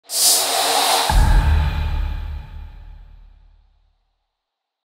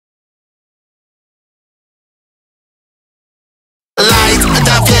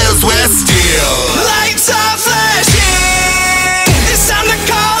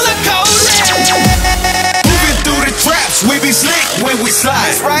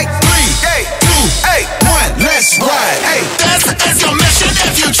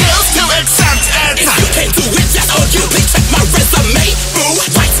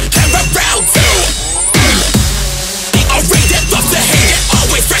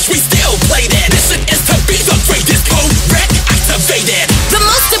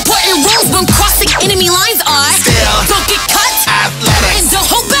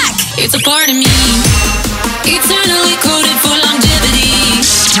a part of me, eternally coded for longevity.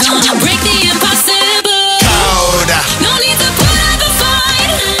 Gonna break the impossible code. No need to put up a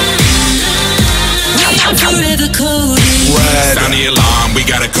fight. We are forever coded. Sound the alarm, we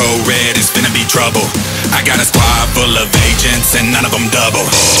gotta go red. It's finna be trouble. I got a squad full of agents and none of them double.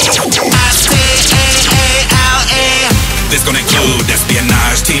 I say A-A-L-A. This gon' include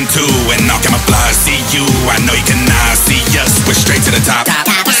espionage, team 2, and all camouflage. See you, I know you cannot see us. We're straight to the top.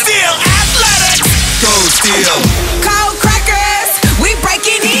 Steele Athletics. Go Steele. Cold crackers, we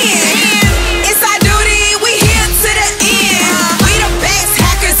breaking in. It's our duty, we here to the end. We the best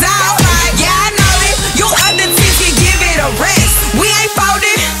hackers out. Yeah, I know it. You other teams can give it a rest. We ain't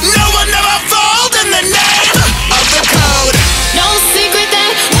folded. No one never fold in the name of the code. No secret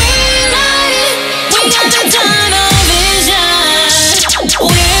that we united. We got the tunnel vision.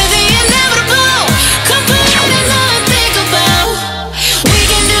 We're the inevitable, complete and unthinkable. We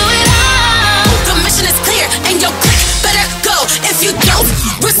can do it all. The mission is clear, and your click better go. If you don't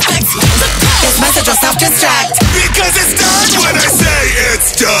respect the code, This message will self-destruct. Because it's done when I say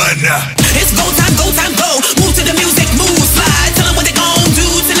it's done. It's go time.